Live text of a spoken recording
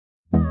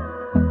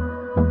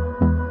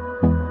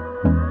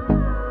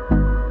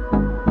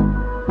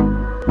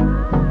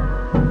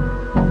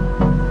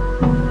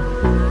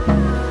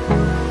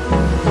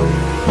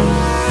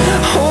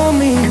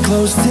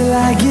close till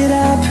I get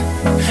up.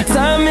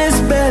 Time is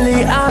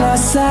barely on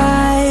our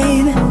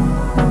side.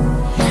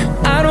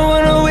 I don't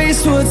wanna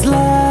waste what's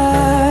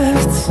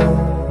left.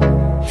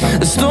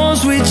 The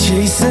storms we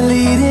chase are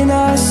leading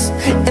us,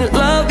 and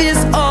love is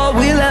all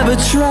we'll ever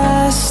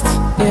trust.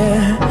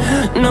 Yeah,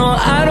 no,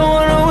 I don't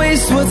wanna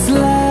waste what's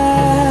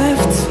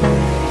left.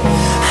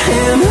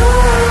 And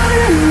on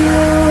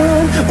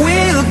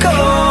we'll go,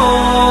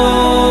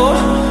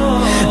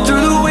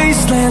 through the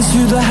wastelands,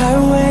 through the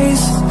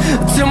highways,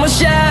 till my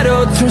shadow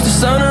turns to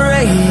sun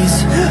rays.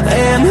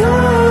 And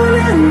on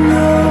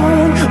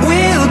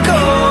we'll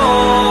go,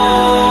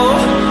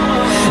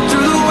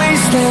 through the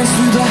wastelands,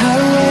 through the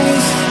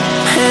highways,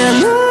 and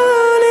on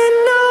we'll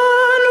go.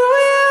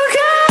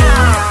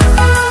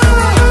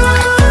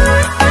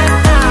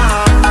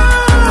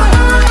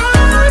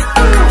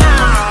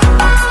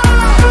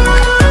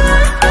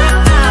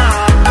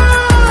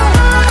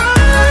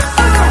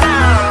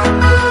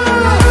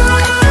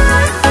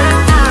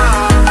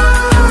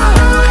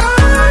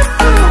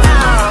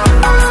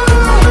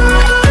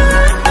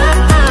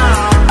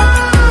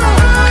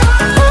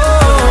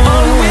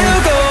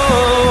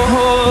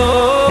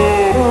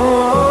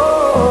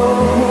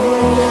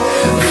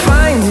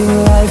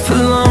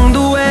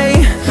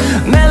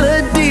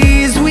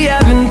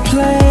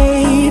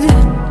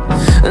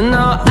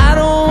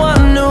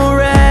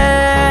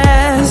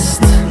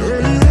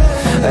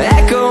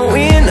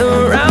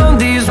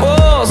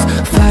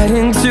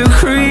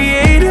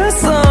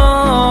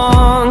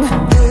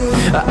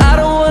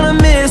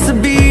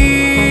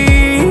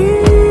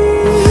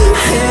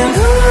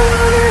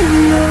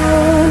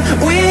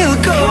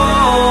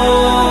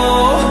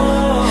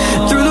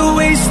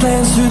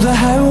 Through the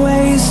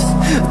highways,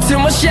 till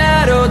my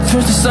shadow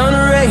turns to sun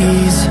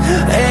rays.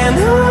 And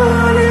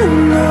on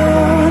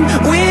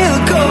we'll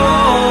go,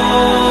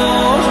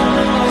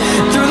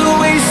 through the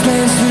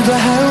wastelands, through the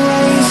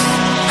highways,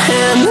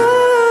 and on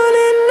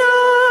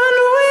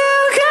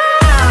we'll go.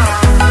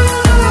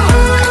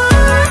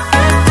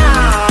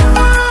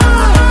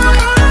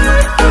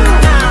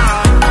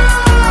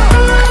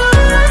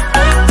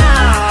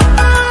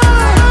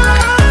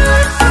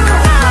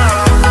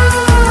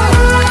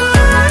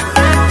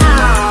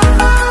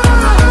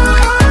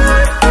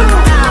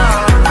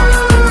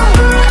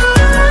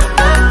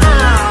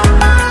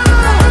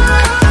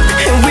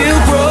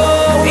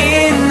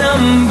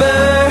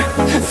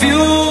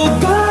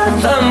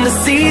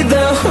 See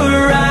the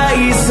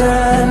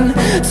horizon,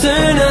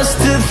 turn us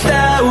to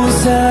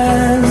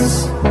thousands,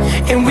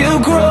 and we'll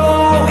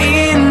grow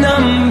in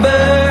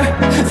number,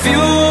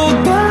 fueled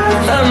by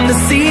them. To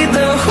see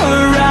the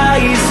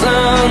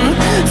horizon,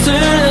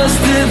 turn us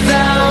to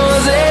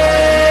thousands,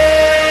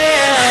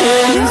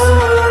 and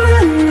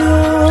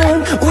on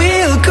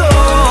we'll go,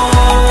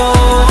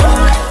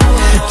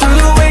 through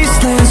the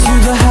wastelands,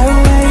 through the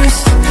highways,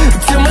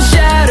 till my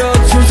shadow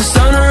turns to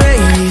sun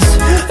rays.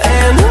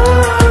 And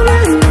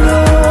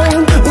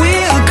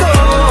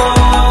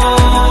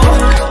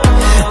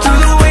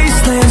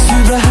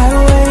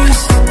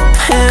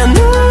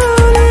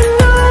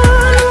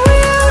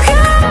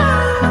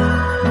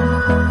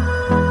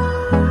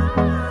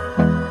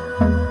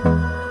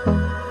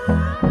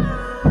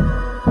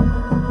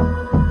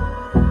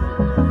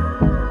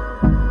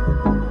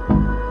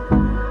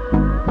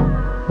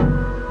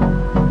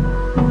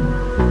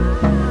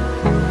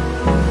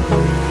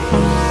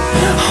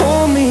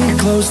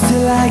close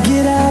till I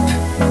get up.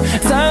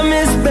 Time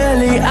is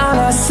barely on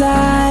our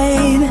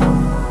side.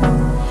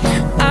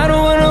 I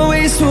don't wanna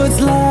waste what's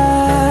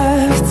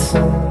left.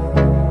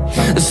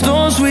 The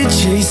storms we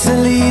chase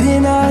are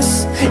leading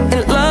us,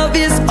 and love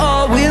is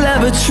all we'll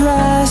ever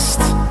trust.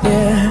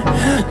 Yeah,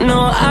 no,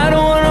 I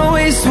don't wanna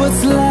waste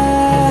what's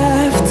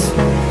left.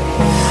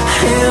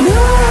 And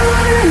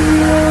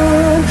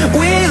on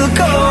we'll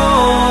go,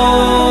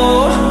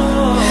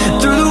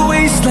 through the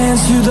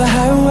wastelands, through the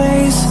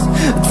highways,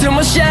 till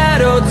my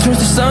shadow turns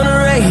to sun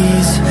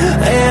rays.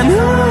 And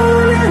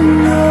on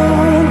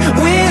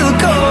we'll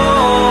go,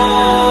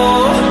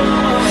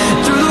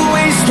 through the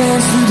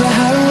wastelands, through the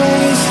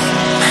highways,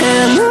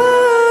 and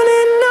on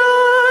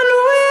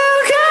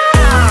we'll go.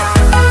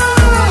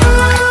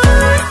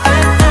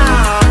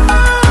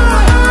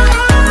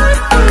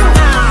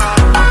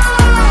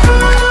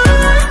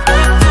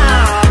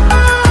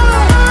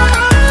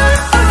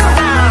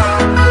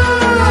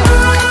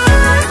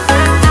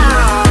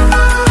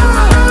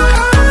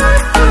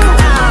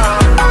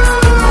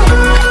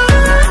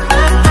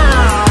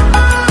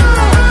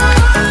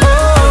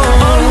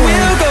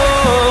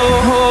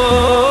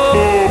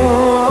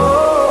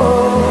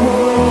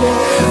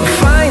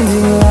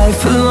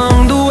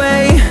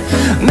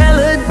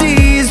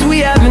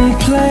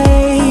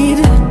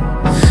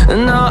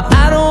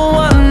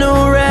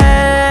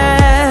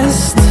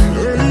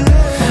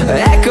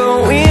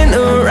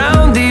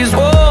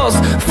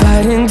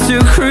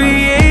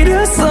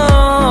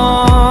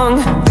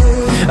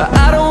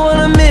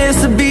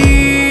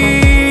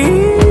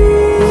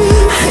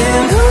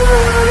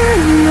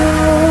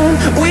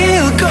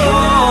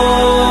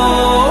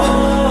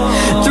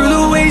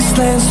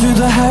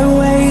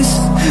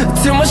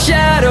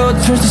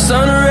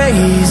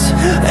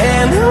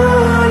 and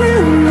on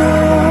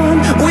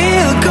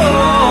we'll go,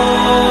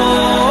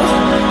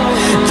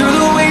 through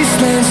the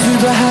wastelands, through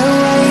the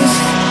highways,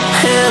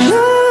 and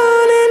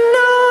on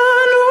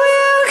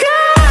we'll go.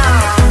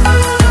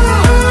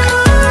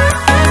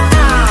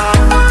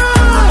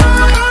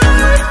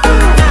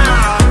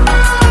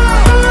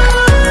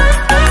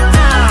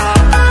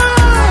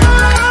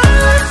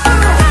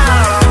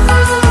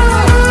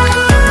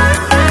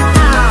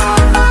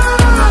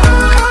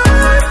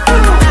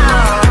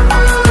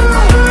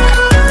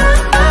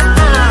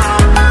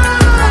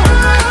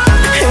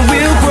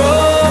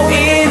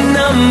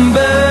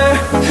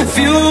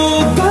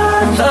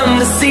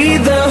 See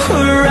the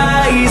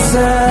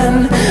horizon,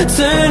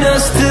 turn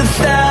us to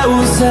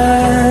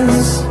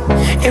thousands,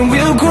 and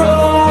we'll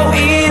grow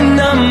in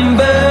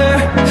number,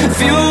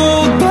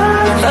 fueled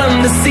by them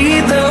to see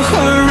the